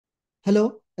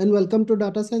Hello and welcome to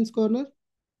Data Science Corner.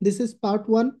 This is part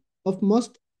 1 of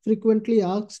most frequently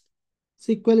asked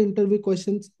SQL interview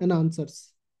questions and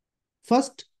answers.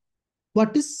 First,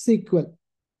 what is SQL?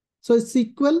 So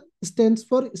SQL stands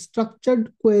for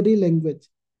Structured Query Language.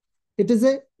 It is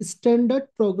a standard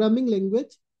programming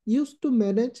language used to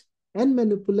manage and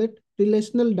manipulate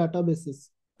relational databases.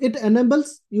 It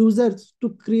enables users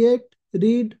to create,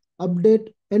 read,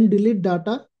 update, and delete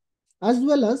data, as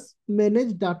well as manage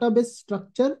database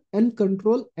structure and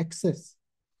control access.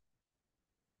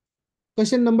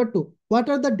 Question number 2. What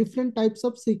are the different types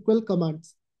of SQL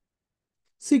commands?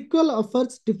 SQL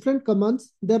offers different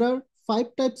commands. There are 5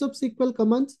 types of SQL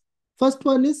commands. First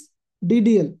one is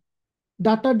DDL,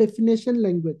 Data Definition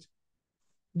Language.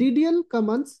 DDL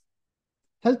commands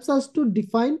helps us to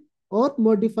define or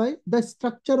modify the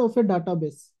structure of a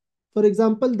database. For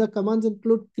example, the commands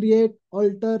include create,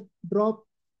 alter, drop.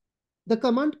 The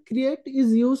command create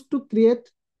is used to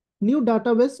create new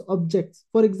database objects.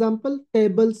 For example,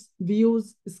 tables,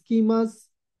 views, schemas.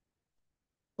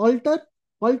 Alter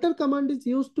command is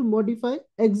used to modify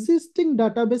existing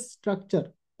database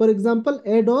structure. For example,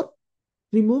 add or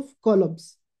remove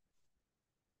columns.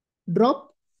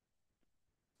 Drop.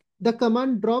 The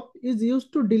command drop is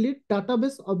used to delete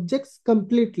database objects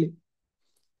completely.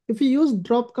 If you use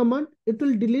drop command, it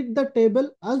will delete the table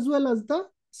as well as the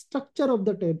structure of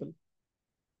the table.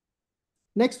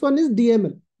 Next one is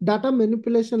DML, Data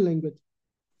Manipulation Language.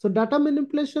 So data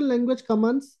manipulation language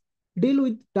commands deal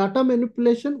with data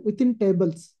manipulation within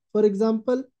tables. For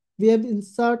example, we have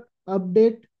insert,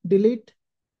 update, delete.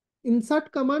 Insert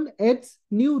command adds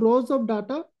new rows of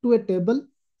data to a table.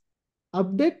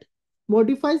 Update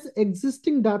modifies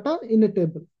existing data in a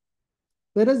table.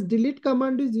 Whereas delete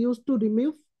command is used to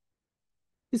remove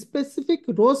specific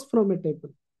rows from a table.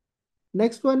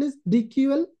 Next one is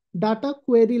DQL, Data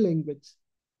Query Language.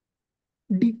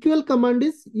 DQL command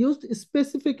is used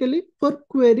specifically for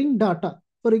querying data.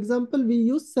 For example, we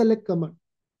use select command.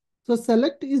 So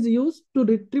select is used to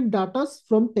retrieve data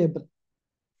from table.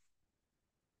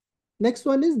 Next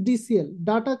one is DCL,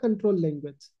 Data Control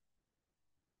Language.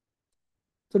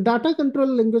 So data control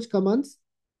language commands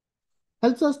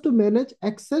helps us to manage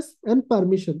access and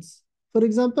permissions. For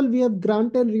example, we have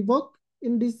grant and revoke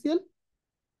in DCL.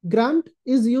 Grant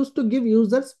is used to give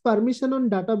users permission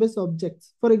on database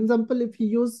objects. For example, if you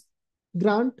use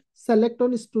grant select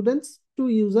on students to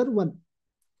user 1.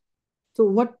 So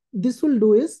what this will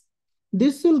do is,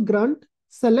 this will grant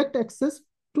select access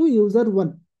to user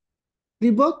 1.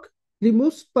 Revoke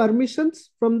removes permissions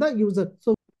from the user.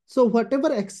 So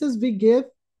whatever access we gave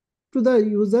to the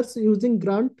users using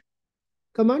grant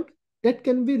command, that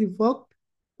can be revoked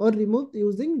or removed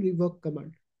using revoke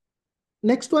command.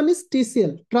 Next one is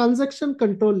TCL, Transaction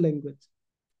Control Language.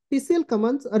 TCL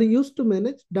commands are used to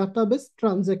manage database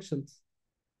transactions.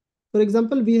 For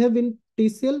example, we have in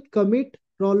TCL commit,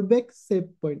 rollback, save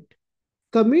point.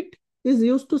 Commit is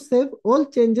used to save all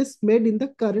changes made in the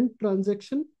current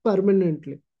transaction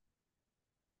permanently.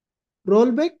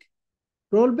 Rollback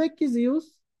is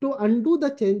used to undo the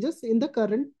changes in the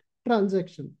current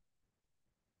transaction.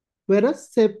 Whereas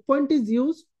save point is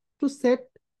used to set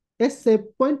a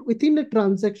save point within a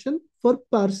transaction for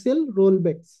partial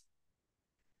rollbacks.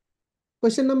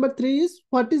 Question number 3 is,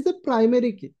 what is the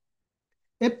primary key?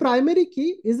 A primary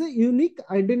key is a unique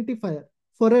identifier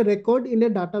for a record in a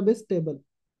database table.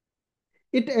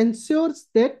 It ensures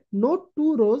that no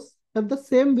two rows have the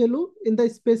same value in the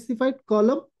specified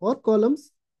column or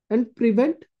columns and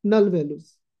prevent null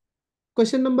values.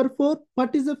 Question number 4,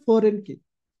 what is a foreign key?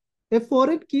 A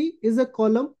foreign key is a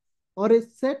column or a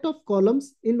set of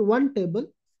columns in one table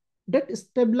that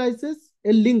stabilizes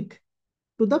a link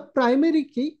to the primary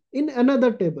key in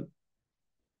another table.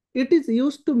 It is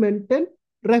used to maintain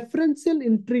referential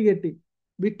integrity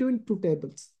between two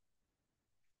tables.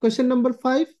 Question number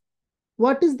 5,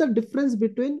 what is the difference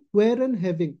between where and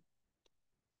having?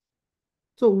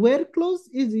 So where clause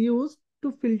is used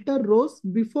to filter rows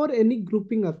before any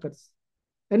grouping occurs,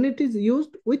 and it is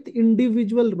used with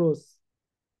individual rows.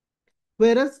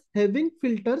 Whereas having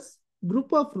filters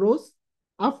group of rows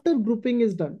after grouping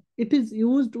is done. It is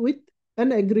used with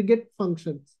an aggregate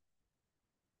functions.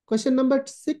 Question number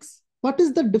 6, what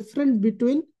is the difference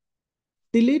between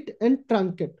delete and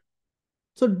truncate?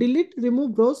 So delete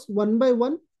remove rows one by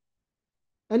one,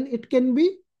 and it can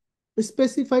be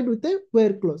specified with a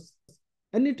where clause,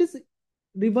 and it is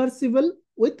reversible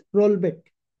with rollback.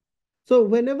 So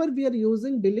whenever we are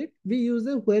using delete, we use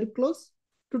a where clause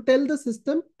to tell the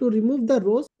system to remove the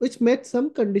rows which met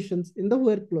some conditions in the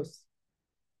where clause.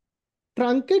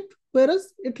 Truncate,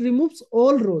 whereas it removes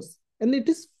all rows, and it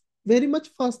is very much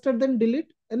faster than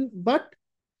delete, but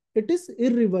it is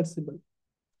irreversible.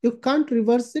 You can't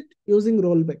reverse it using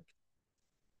rollback.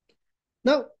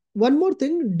 Now, one more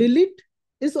thing, delete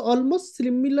is almost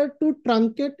similar to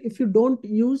truncate if you don't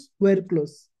use where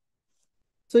clause.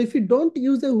 So if you don't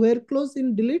use a where clause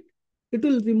in delete, it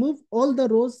will remove all the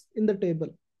rows in the table.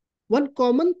 One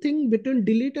common thing between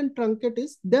delete and truncate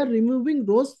is they're removing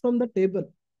rows from the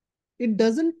table. It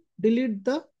doesn't delete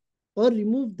the or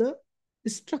remove the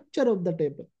structure of the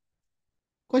table.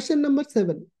 Question number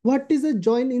 7. What is a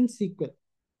join in SQL?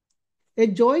 A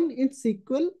join in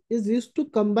SQL is used to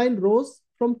combine rows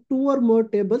from two or more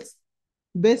tables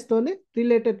based on a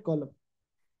related column.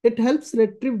 It helps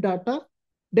retrieve data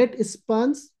that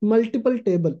spans multiple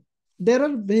tables. There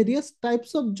are various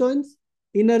types of joins: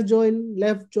 inner join,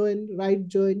 left join, right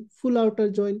join, full outer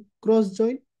join, cross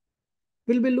join.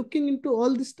 We'll be looking into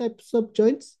all these types of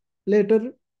joins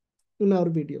later in our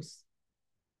videos.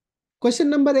 Question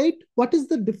number 8. What is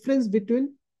the difference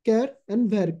between char and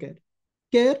varchar?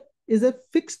 Char is a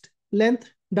fixed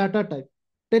length data type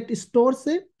that stores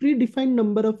a predefined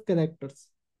number of characters.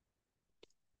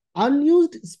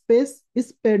 Unused space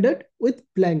is padded with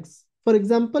blanks. For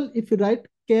example, if you write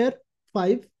char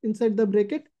 5 inside the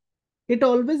bracket, it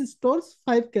always stores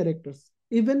 5 characters,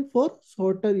 even for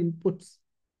shorter inputs.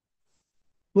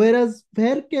 Whereas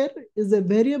varchar is a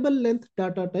variable length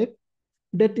data type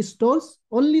that stores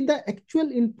only the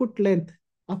actual input length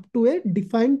up to a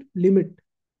defined limit.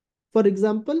 For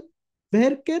example,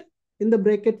 varchar in the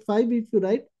bracket 5, if you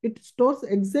write, it stores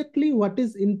exactly what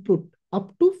is input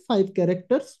up to 5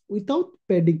 characters without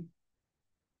padding.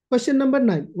 Question number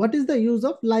 9. What is the use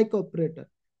of like operator?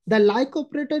 The like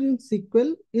operator in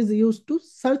SQL is used to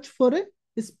search for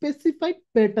a specified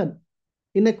pattern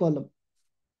in a column.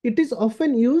 It is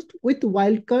often used with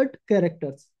wildcard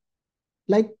characters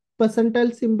like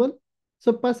percentile symbol.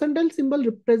 So percentile symbol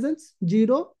represents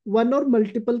 0, 1 or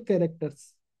multiple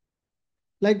characters.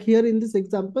 Like here in this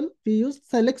example, we used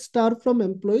select star from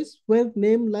employees where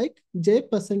name like J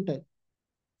percentile.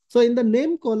 So in the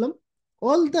name column,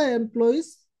 all the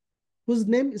employees whose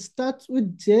name starts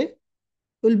with J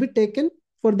will be taken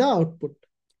for the output.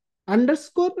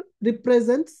 Underscore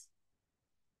represents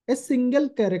a single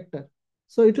character.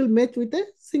 So it will match with a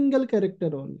single character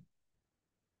only.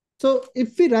 So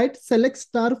if we write select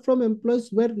star from employees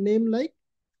where name like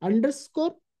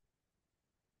underscore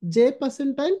J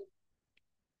percentile,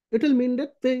 it will mean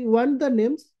that they want the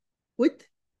names with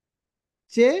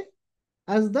J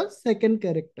as the second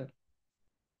character.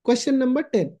 Question number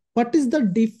 10. What is the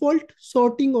default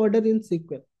sorting order in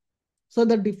SQL? So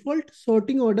the default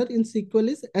sorting order in SQL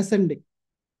is ascending.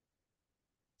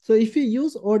 So if you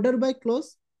use order by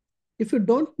clause, if you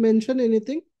don't mention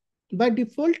anything, by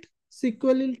default,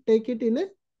 SQL will take it in a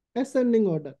ascending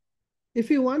order. If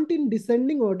you want in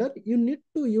descending order, you need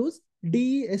to use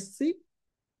DESC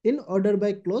in order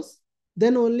by clause.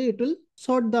 Then only it will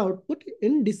sort the output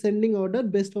in descending order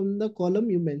based on the column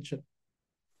you mentioned.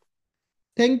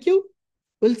 Thank you.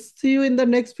 We'll see you in the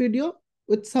next video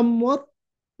with some more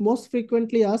most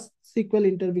frequently asked SQL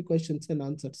interview questions and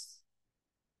answers.